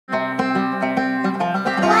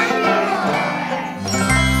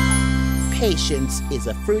Patience is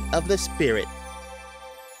a fruit of the Spirit.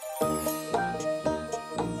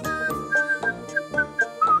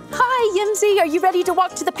 Hi, Yimzy. Are you ready to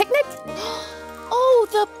walk to the picnic? Oh,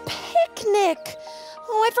 the picnic.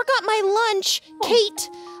 Oh, I forgot my lunch. Kate,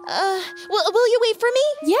 will you wait for me?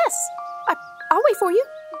 Yes. I'll wait for you.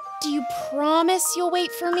 Do you promise you'll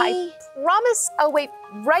wait for me? I promise I'll wait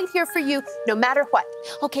right here for you, no matter what.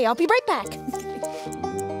 Okay, I'll be right back.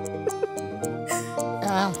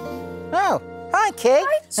 Oh, hi, Kate.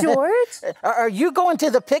 Hi, George. Are you going to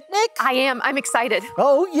the picnic? I am. I'm excited.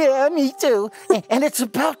 Oh, yeah, me too. And it's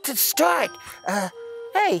about to start.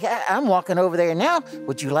 Hey, I'm walking over there now.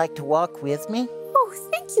 Would you like to walk with me? Oh,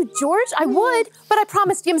 thank you, George. I would, but I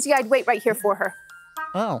promised Yimzy I'd wait right here for her.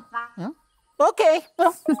 Oh, okay.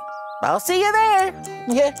 Well, I'll see you there.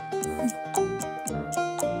 Yeah.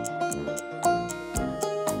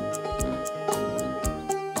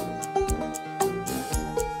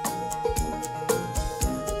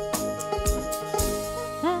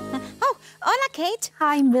 Hola, Kate.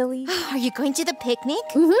 Hi, Millie. Are you going to the picnic?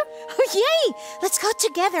 Mm-hmm. Oh, yay! Let's go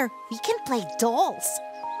together. We can play dolls.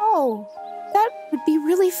 Oh, that would be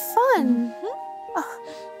really fun.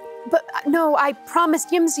 But no, I promised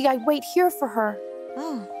Yimzy I'd wait here for her.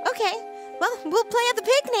 Oh, okay. Well, we'll play at the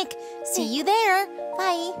picnic. See you there.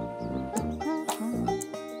 Bye.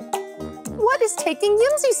 What is taking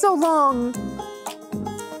Yimzy so long?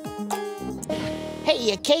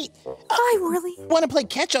 Hey, Kate. Hi, Whirly. Want to play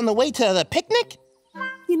catch on the way to the picnic?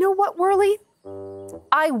 You know what, Whirly?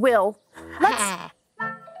 I will. Let's...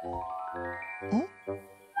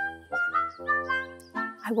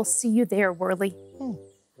 I will see you there, Whirly.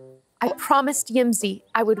 I promised Yimzy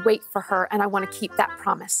I would wait for her, and I want to keep that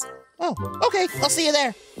promise. Oh, okay. I'll see you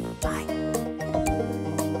there. Bye.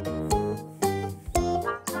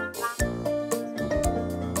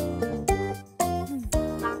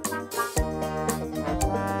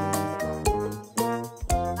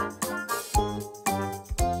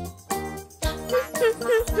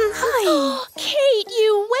 Hi. Kate,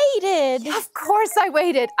 you waited. Of course I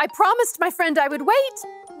waited. I promised my friend I would wait,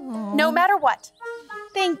 no matter what.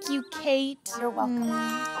 Thank you, Kate. You're welcome.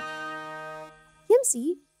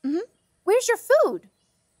 Yimzy, where's your food?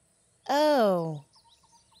 Oh,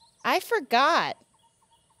 I forgot.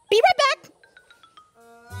 Be right back.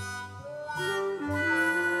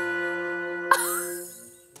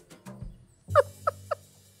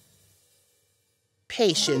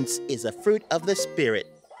 Patience is a fruit of the Spirit.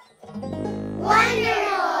 Wondermore!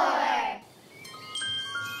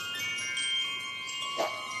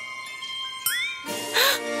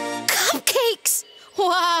 Cupcakes!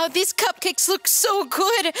 Wow, these cupcakes look so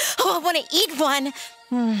good. Oh, I want to eat one.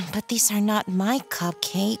 But these are not my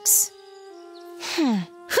cupcakes.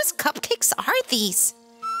 Whose cupcakes are these?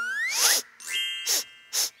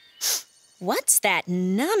 What's that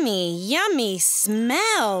nummy, yummy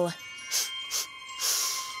smell?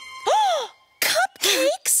 Oh,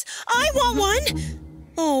 cupcakes! I want one.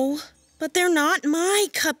 Oh, but they're not my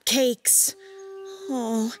cupcakes.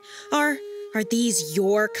 Oh, are these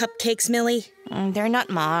your cupcakes, Millie? They're not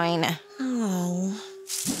mine. Oh.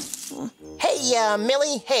 Hey,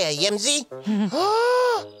 Millie. Hey, Yimzy.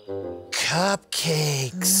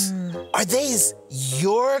 Cupcakes. Are these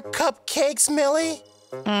your cupcakes, Millie?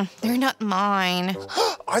 They're not mine.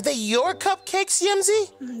 Are they your cupcakes, Yimzy?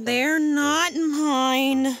 They're not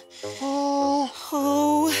mine. Oh,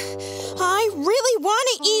 I really want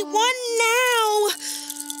to eat one now.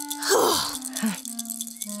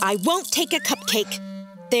 I won't take a cupcake.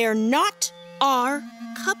 They're not our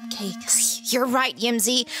cupcakes. You're right,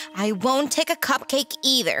 Yimzy. I won't take a cupcake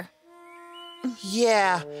either.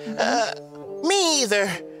 Yeah, me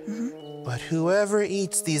either. But whoever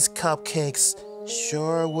eats these cupcakes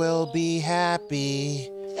sure will be happy.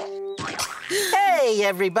 Hey,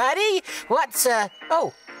 everybody. What's,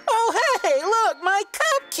 Oh, hey, look, my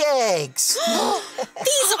cupcakes.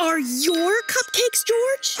 These are your cupcakes,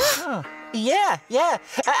 George? Yeah.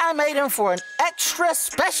 I made them for an extra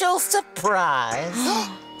special surprise.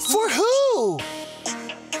 For who?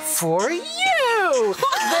 For you.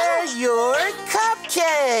 They're your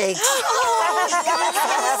cupcakes.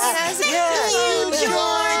 Thank you,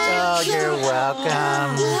 George. Oh, you're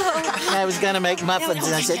welcome. I was going to make muffins,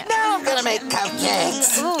 and I said, no, I'm going to make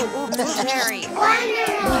cupcakes. Ooh, blueberry.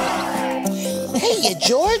 Hey,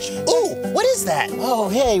 George. Ooh, what is that? Oh,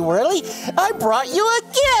 hey, Whirly. I brought you a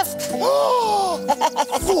gift.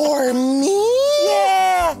 For me?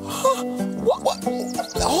 Yeah. What?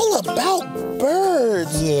 All about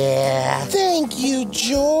birds. Yeah. Thank you,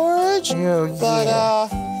 George. Oh, But, yeah.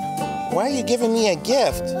 why are you giving me a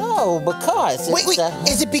gift? Oh, because it's... Wait,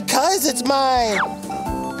 is it because it's my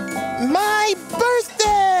my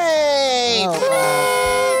birthday!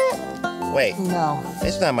 Wait, No,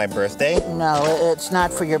 it's not my birthday. no, it's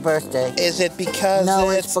not for your birthday. Is it because No,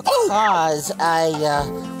 it's Oh, because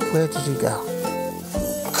where did you go?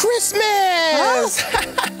 Christmas!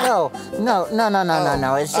 No.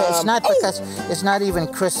 It's not because it's not even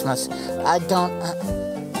Christmas. I don't.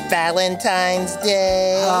 Valentine's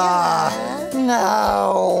Day.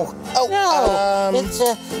 No. Oh, No. It's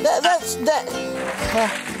that's that.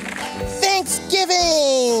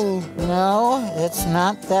 Thanksgiving! No, it's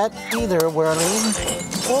not that either, Whirly.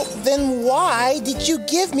 Well, then why did you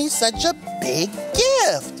give me such a big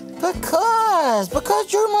gift? Because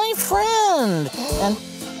you're my friend, and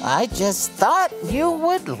I just thought you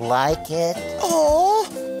would like it. Oh,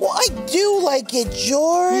 well, I do like it,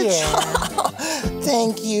 George. Yeah.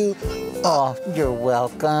 Thank you. Oh, you're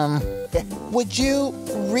welcome. Would you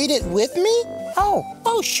read it with me?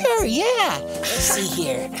 Oh, sure, yeah. Let's see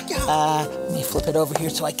here. Let me flip it over here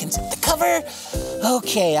so I can see the cover.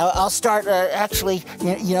 Okay, I'll start. Actually,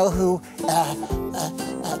 you know who?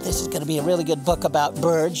 This is going to be a really good book about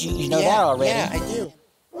birds. You know that already. Yeah, I do.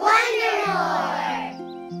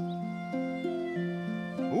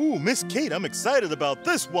 Wondermore! Ooh, Miss Kate, I'm excited about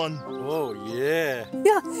this one. Oh, yeah.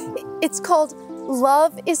 Yeah, it's called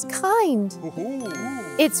Love is Kind. Ooh.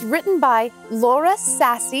 It's written by Laura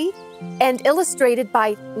Sassy and illustrated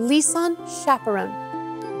by Lisan Chaperone.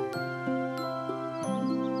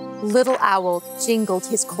 Little Owl jingled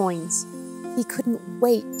his coins. He couldn't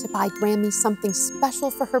wait to buy Grammy something special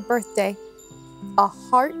for her birthday. A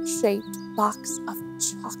heart-shaped box of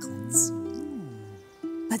chocolates.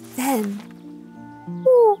 But then,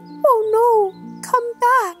 oh no, come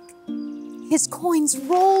back. His coins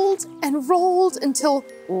rolled and rolled until,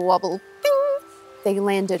 wobble, ding, they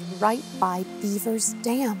landed right by Beaver's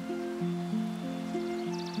dam.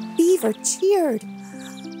 Beaver cheered.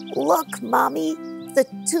 Look, Mommy, the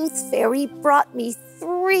Tooth Fairy brought me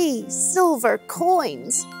 3 silver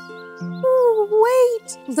coins. Oh,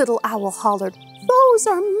 wait, Little Owl hollered. Those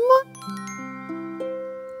are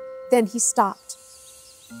Then he stopped.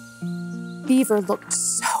 Beaver looked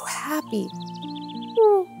so happy.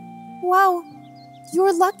 Oh, wow,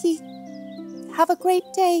 you're lucky. Have a great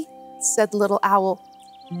day, said Little Owl.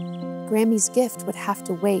 Grammy's gift would have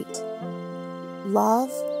to wait.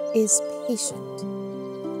 Love is patient.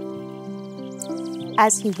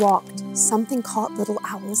 As he walked, something caught Little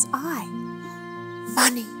Owl's eye.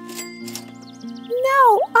 Funny.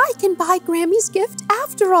 Now I can buy Grammy's gift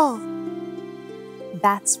after all.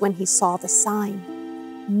 That's when he saw the sign.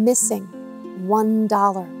 Missing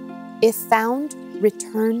 $1. If found,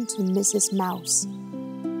 return to Mrs. Mouse.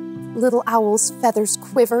 Little Owl's feathers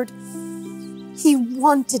quivered. He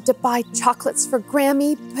wanted to buy chocolates for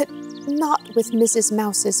Grammy, but not with Mrs.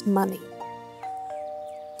 Mouse's money.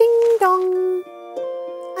 Ding dong.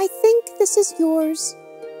 I think this is yours.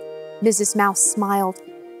 Mrs. Mouse smiled.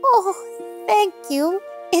 Oh, thank you.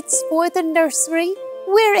 It's for the nursery.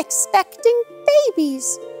 We're expecting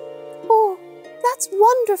babies. Oh, that's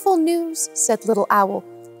wonderful news, said Little Owl.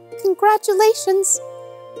 Congratulations.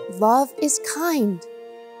 Love is kind.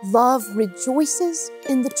 Love rejoices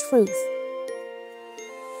in the truth.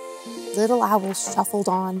 Little Owl shuffled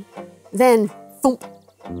on. Then, thump,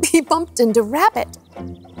 he bumped into Rabbit.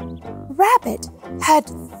 Rabbit had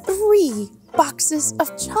 3 boxes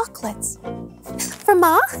of chocolates. For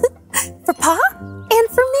Ma, for Pa, and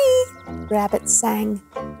for me, Rabbit sang.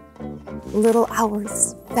 Little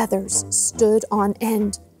Owl's feathers stood on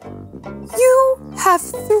end. You have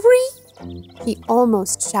 3? He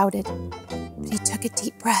almost shouted, but he took a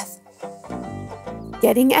deep breath.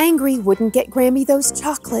 Getting angry wouldn't get Grammy those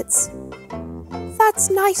chocolates. That's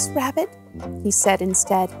nice, Rabbit, he said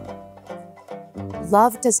instead.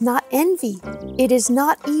 Love does not envy. It is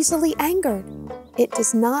not easily angered. It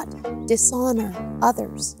does not dishonor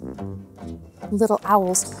others. Little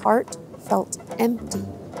Owl's heart felt empty.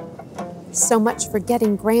 So much for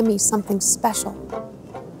getting Grammy something special.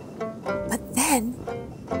 But then,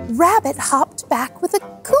 Rabbit hopped back with a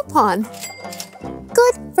coupon.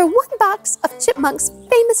 Good for 1 box of Chipmunk's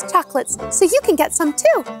famous chocolates, so you can get some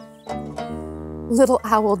too. Little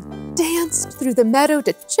Owl danced through the meadow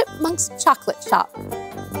to Chipmunk's chocolate shop.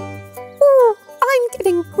 Ooh, I'm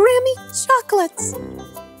getting Grammy chocolates.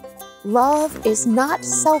 Love is not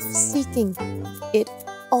self-seeking. It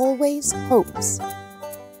always hopes.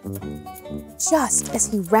 Just as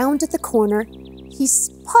he rounded the corner, he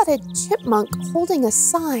spotted Chipmunk holding a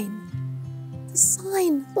sign. The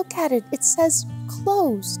sign, look at it, it says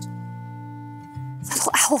closed.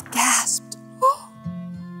 Little Owl gasped. Oh,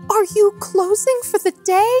 are you closing for the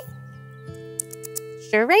day?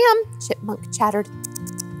 Sure am, Chipmunk chattered.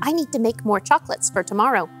 I need to make more chocolates for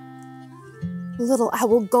tomorrow. Little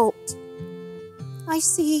Owl gulped. I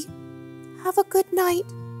see. Have a good night.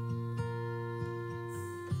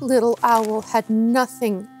 Little Owl had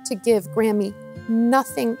nothing to give Grammy,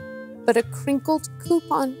 nothing but a crinkled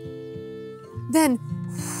coupon. Then,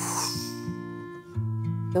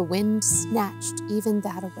 the wind snatched even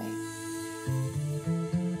that away.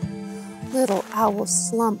 Little Owl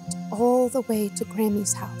slumped all the way to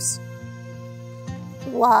Grammy's house.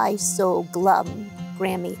 Why so glum?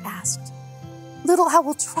 Grammy asked. Little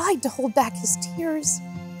Owl tried to hold back his tears.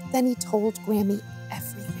 Then he told Grammy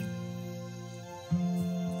everything.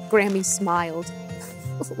 Grammy smiled.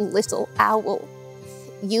 Little Owl,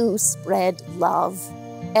 you spread love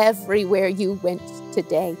everywhere you went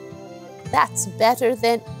today. That's better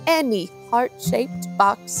than any heart-shaped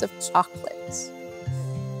box of chocolates.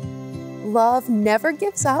 Love never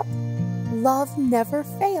gives up. Love never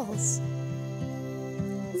fails.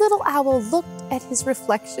 Little Owl looked at his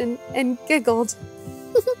reflection and giggled.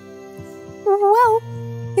 Well,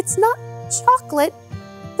 it's not chocolate,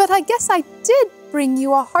 but I guess I did bring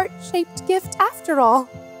you a heart-shaped gift after all.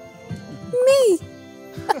 Me!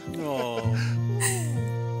 Oh.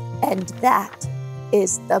 And that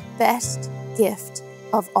is the best gift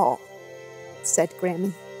of all, said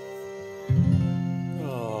Grammy.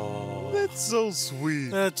 Oh. That's so sweet.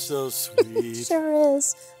 That's so sweet. Sure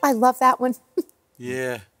is. I love that one.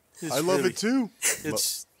 Yeah. I love it too.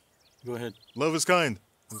 It's. Go ahead. Love is kind.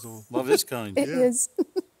 Love is kind. It is.